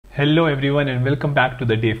Hello everyone and welcome back to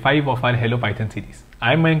the day 5 of our Hello Python series.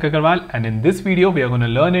 I am Mayank Agarwal and in this video we are going to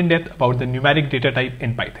learn in depth about the numeric data type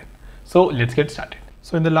in Python. So let's get started.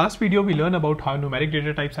 So in the last video we learned about how numeric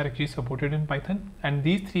data types are actually supported in Python, and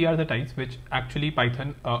these three are the types which actually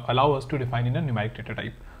Python allow us to define in a numeric data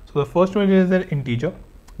type. So the first one is an integer,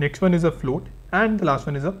 next one is a float, and the last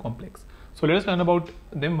one is a complex. So let us learn about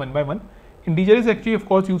them one by one. Integer is actually of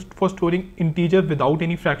course used for storing integer without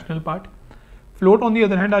any fractional part. Float on the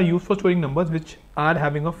other hand are used for storing numbers which are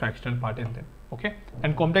having a fractional part in them. Okay,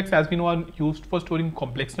 and complex, as we know, are used for storing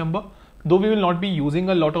complex number, though we will not be using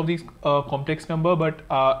a lot of these complex number, but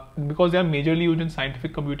because they are majorly used in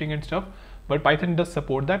scientific computing and stuff, but Python does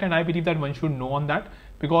support that, and I believe that one should know on that,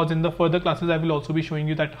 because in the further classes I will also be showing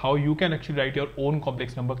you that how you can actually write your own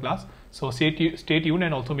complex number class. So stay tuned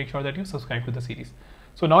and also make sure that you subscribe to the series.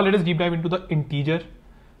 So now let us deep dive into the integer,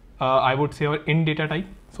 I would say, or int data type.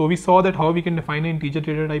 So we saw that how we can define an integer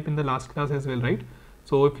data type in the last class as well, right?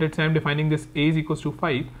 So if let's say I'm defining this a is equals to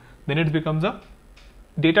 5, then it becomes a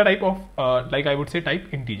data type of like I would say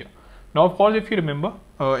type integer. Now of course if you remember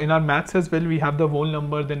in our maths as well, we have the whole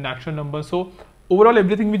number, then natural number. So overall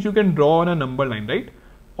everything which you can draw on a number line, right?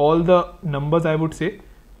 All the numbers, I would say,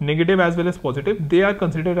 negative as well as positive, they are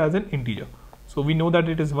considered as an integer. So we know that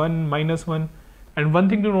it is 1, minus 1. And one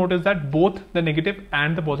thing to note is that both the negative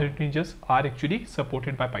and the positive integers are actually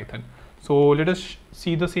supported by Python. So let us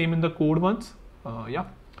see the same in the code once. Yeah,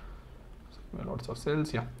 so lots of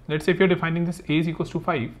cells. Yeah, let's say if you're defining this a is equals to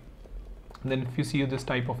 5, then if you see this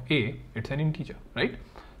type of a, it's an integer, right?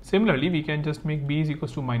 Similarly, we can just make b is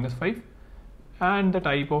equals to minus 5, and the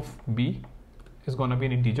type of b is going to be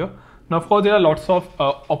an integer. Now of course there are lots of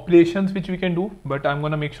operations which we can do, but I'm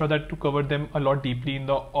going to make sure that to cover them a lot deeply in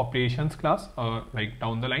the operations class like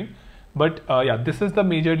down the line. But yeah, this is the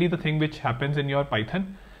majorly the thing which happens in your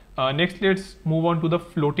Python. Next let's move on to the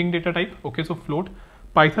floating data type. Okay, so float,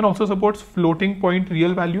 Python also supports floating point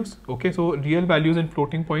real values. Okay, so real values and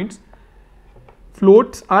floating points.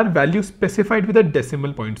 Floats are values specified with a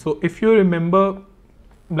decimal point. So if you remember,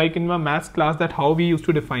 like in my maths class, that how we used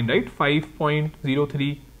to define, right,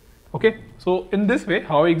 5.03. Okay, so in this way,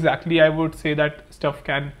 how exactly I would say that stuff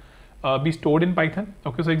can be stored in Python.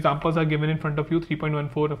 Okay, so examples are given in front of you.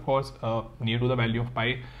 3.14, of course, near to the value of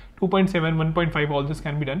pi. 2.7, 1.5, all this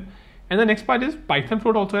can be done. And the next part is Python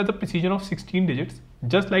float also has a precision of 16 digits,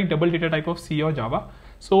 just like double data type of C or Java.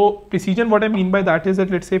 So precision, what I mean by that is that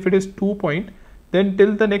let's say if it is 2 point, then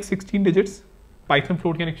till the next 16 digits, Python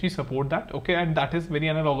float can actually support that. Okay, and that is very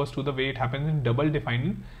analogous to the way it happens in double defined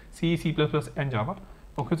in C, C++, and Java.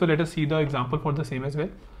 Okay, so let us see the example for the same as well.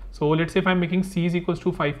 So let's say if I'm making c is equals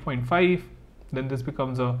to 5.5, then this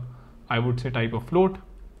becomes a, I would say, type of float,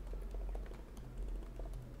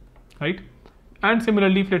 right? And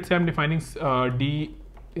similarly, if let's say I'm defining d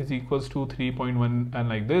is equals to 3.1 and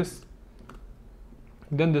like this,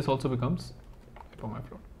 then this also becomes my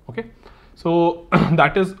float. Okay, so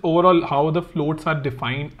that is overall how the floats are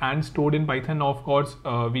defined and stored in Python. Now, of course,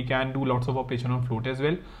 we can do lots of operation on float as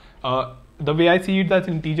well. The way I see it, that's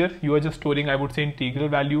integer, you are just storing, I would say, integral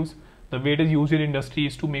values. The way it is used in industry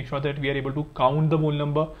is to make sure that we are able to count the whole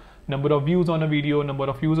number of views on a video, number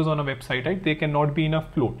of users on a website, right? They cannot be in a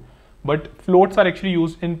float. But floats are actually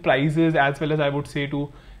used in prices as well as, I would say,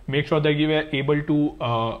 to make sure that you are able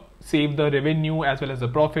to save the revenue as well as the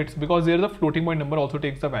profits, because there the floating point number also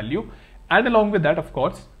takes the value. And along with that, of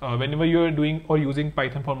course, whenever you are doing or using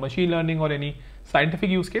Python for machine learning or any scientific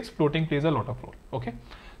use case, floating plays a lot of role. Okay.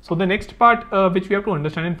 So the next part which we have to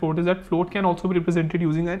understand in float is that float can also be represented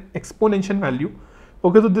using an exponential value.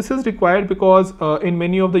 Okay, so this is required because in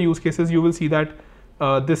many of the use cases you will see that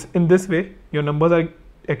in this way your numbers are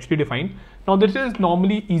actually defined. Now this is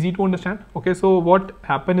normally easy to understand. Okay, so what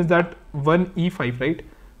happened is that 1e5, right?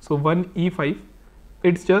 So 1e5,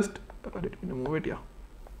 it's just let me remove it. Yeah,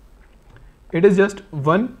 it is just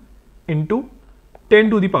 1 into 10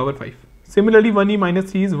 to the power 5. Similarly, 1e minus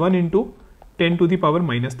 3 is 1 into 10 to the power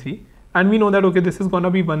minus 3, and we know that okay, this is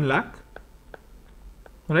gonna be 1 lakh,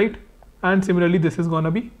 right? And similarly this is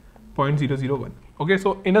gonna be 0.001. Okay,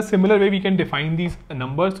 so in a similar way we can define these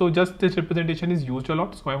numbers. So just this representation is used a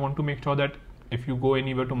lot, so I want to make sure that if you go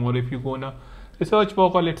anywhere tomorrow, if you go in a research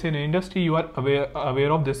work or let's say in an industry, you are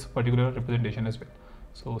aware of this particular representation as well.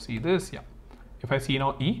 So see this, yeah, if I see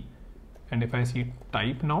now e, and if I see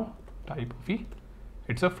type now, type of e,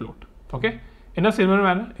 it's a float. Okay, in a similar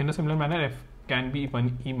manner f can be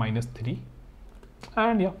 1e minus 3,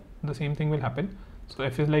 and yeah, the same thing will happen. So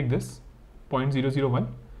f is like this, 0.001.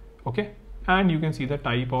 Okay, and you can see the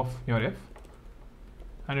type of your f,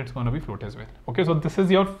 and it's going to be float as well. Okay, so this is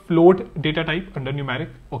your float data type under numeric.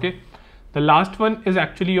 Okay, The last one is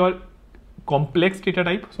actually your complex data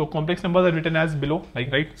type. So complex numbers are written as below,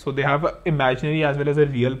 like, right? So they have an imaginary as well as a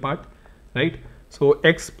real part, right? So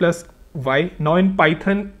x plus y. Now in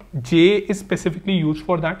Python, j is specifically used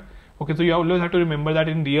for that. Okay, so you always have to remember that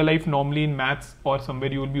in real life, normally in maths or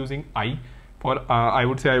somewhere you will be using I for I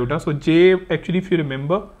would say iota. So j, actually, if you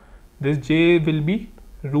remember, this j will be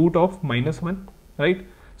root of -1, right?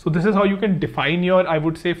 So this is how you can define your, I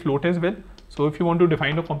would say, float as well. So if you want to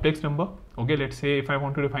define a complex number, okay, let's say if I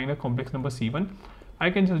want to define a complex number c1, I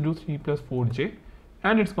can just do 3 plus 4j,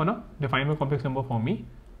 and it's gonna define my complex number for me.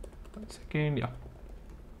 1 second, yeah.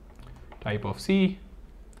 Type of c1,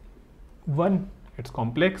 it's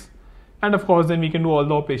complex. And of course, then we can do all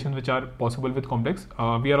the operations which are possible with complex.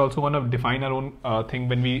 We are also going to define our own thing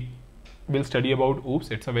when we will study about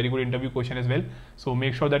OOPS. It's a very good interview question as well. So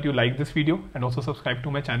make sure that you like this video and also subscribe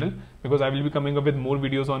to my channel, because I will be coming up with more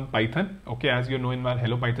videos on Python. Okay, as you know, in my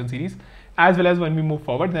Hello Python series, as well as when we move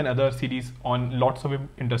forward, then other series on lots of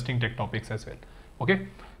interesting tech topics as well. Okay,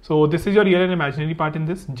 so this is your real and imaginary part in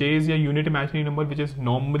this. J is your unit imaginary number, which is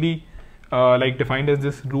normally like defined as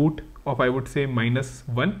this root of, I would say,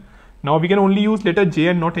 -1. Now we can only use letter j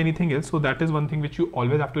and not anything else. So that is one thing which you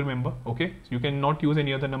always have to remember. Okay, so you cannot use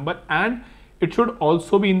any other number, and it should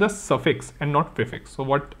also be in the suffix and not prefix. So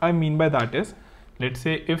what I mean by that is, let's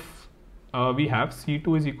say if we have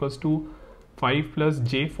c2 is equals to 5 plus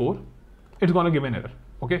j4, it's going to give an error.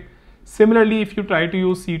 Okay, similarly, if you try to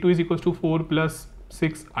use c2 is equals to 4 plus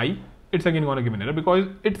 6i, it's again going to give an error because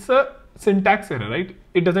it's a syntax error, right?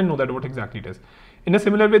 It doesn't know that what exactly it is. In a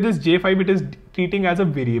similar way, this J5, it is treating as a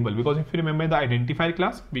variable, because if you remember the identifier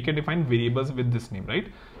class, we can define variables with this name, right?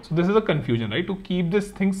 So this is a confusion, right? To keep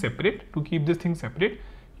this thing separate,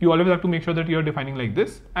 you always have to make sure that you are defining like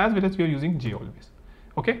this, as well as you are using J always.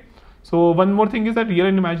 Okay. So one more thing is that real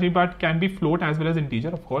and imaginary part can be float as well as integer.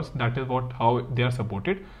 Of course, that is how they are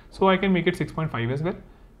supported. So I can make it 6.5 as well.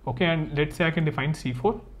 Okay, and let's say I can define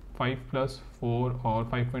C4, 5 plus 4 or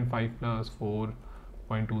 5.5 plus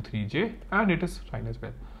 4.23j, and it is fine as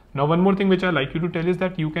well. Now one more thing which I like you to tell is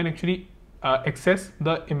that you can actually access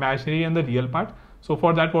the imaginary and the real part. So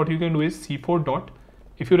for that, what you can do is C4 dot,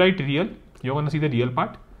 if you write real, you're going to see the real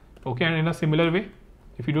part. Okay, and in a similar way,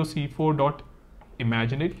 if you do C4 dot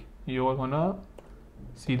imaginary, you're going to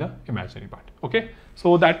see the imaginary part. Okay,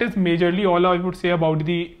 so that is majorly all I would say about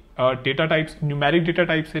the data types, numeric data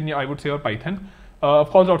types in, I would say, or Python.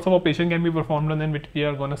 Of course, lots of operation can be performed on them, which we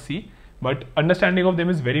are going to see, but understanding of them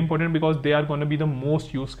is very important because they are going to be the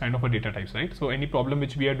most used kind of a data types, right? So any problem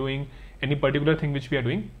which we are doing, any particular thing which we are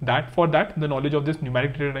doing, that for that the knowledge of this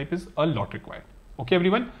numeric data type is a lot required. Okay,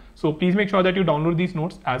 everyone. So please make sure that you download these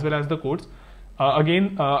notes as well as the codes.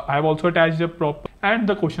 Again, I have also attached the prop, and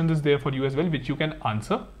the questions is there for you as well, which you can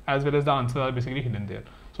answer, as well as the answers are basically hidden there.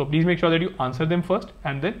 So please make sure that you answer them first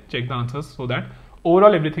and then check the answers, so that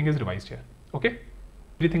overall everything is revised here. Okay.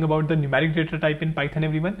 Everything about the numeric data type in Python,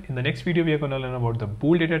 everyone. In the next video, we are going to learn about the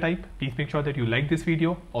bool data type. Please make sure that you like this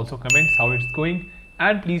video, also comments how it's going,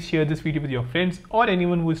 and please share this video with your friends or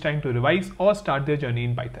anyone who is trying to revise or start their journey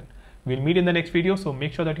in Python. We'll meet in the next video, so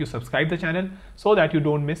make sure that you subscribe the channel so that you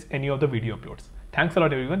don't miss any of the video uploads. Thanks a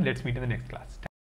lot, everyone. Let's meet in the next class.